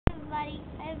Hi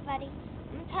everybody.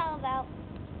 I'm going to tell about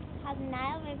how the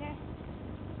Nile River.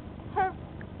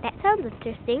 That sounds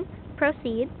interesting.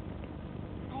 Proceed.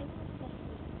 I will proceed.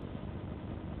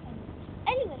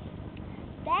 Anyway,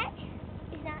 that is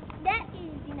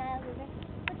the Nile River,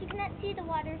 but you cannot see the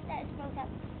water that is frozen up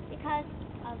because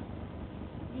of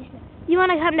the snow. You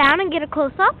want to come down and get a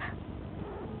close-up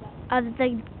of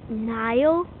the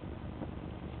Nile?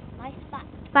 My spot.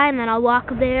 Fine, then I'll walk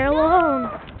there alone.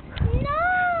 No!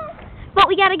 But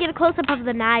we got to get a close-up of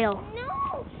the Nile.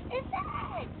 No! It's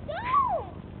that! No!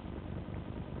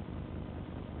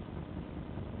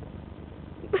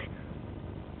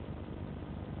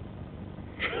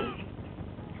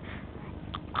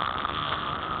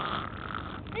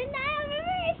 The Nile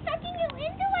River is sucking you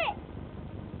into it!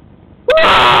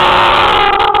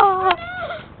 Whoa! No!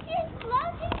 It's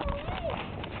floating away!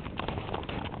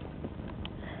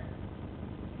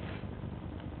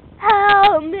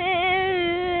 Help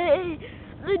me!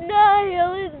 The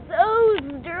Nile is so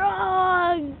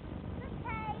strong!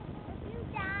 Okay, if you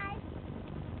die.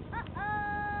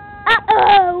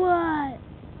 Uh-oh, what?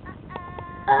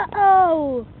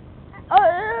 Uh-oh. Uh-oh!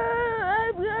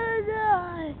 I'm gonna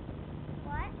die!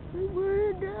 What? I'm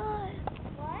gonna die!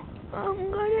 What? I'm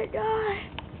gonna die!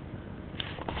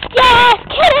 Just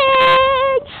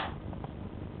kidding!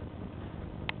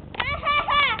 Ha ha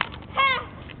ha! Ha!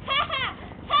 Ha ha!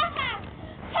 Ha ha!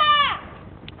 Ha!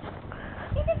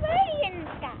 There's a birdie in the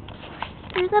sky.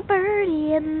 There's a birdie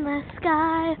in the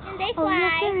sky. And they Oh, yes,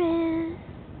 fly. there is.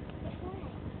 They fly.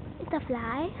 It's a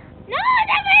fly. No,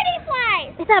 the birdie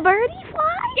flies! It's a birdie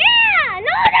fly? Yeah!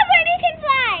 No, the birdie can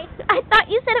fly! I thought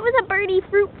you said it was a birdie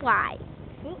fruit fly.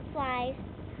 Fruit flies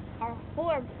are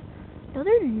horrible. No,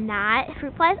 they're not.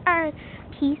 Fruit flies are a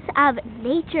piece of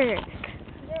nature.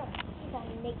 They're a piece of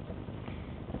nature.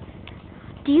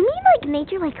 Do you mean like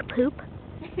nature like poop?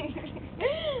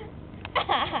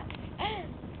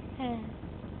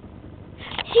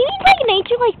 She means like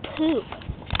nature like poop.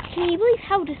 Can you believe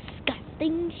how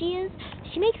disgusting she is?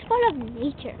 She makes fun of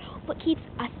nature, what keeps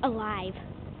us alive.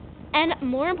 And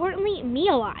more importantly, me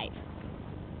alive.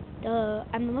 Duh,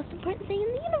 I'm the most important thing in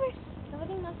the universe.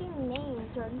 Nobody knows your name,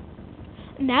 Jordan.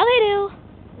 Now they do.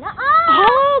 Nuh-uh!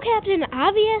 Hello, Captain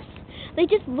Obvious. They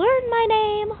just learned my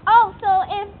name. Oh, so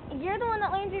if you're the one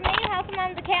that learned your name, how come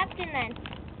I'm the captain then?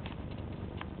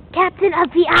 Captain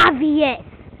of the Obvious.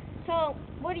 So,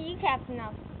 what are you captain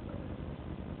of?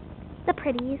 The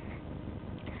pretties.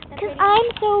 The Because pretty- I'm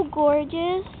so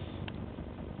gorgeous.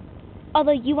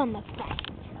 Although you won the best.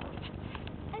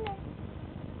 I know.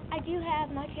 I do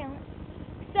have my talent.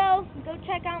 So, go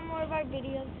check out more of our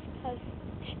videos, because,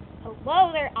 oh,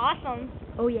 whoa, they're awesome.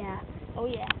 Oh, yeah. Oh,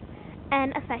 yeah.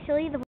 And especially the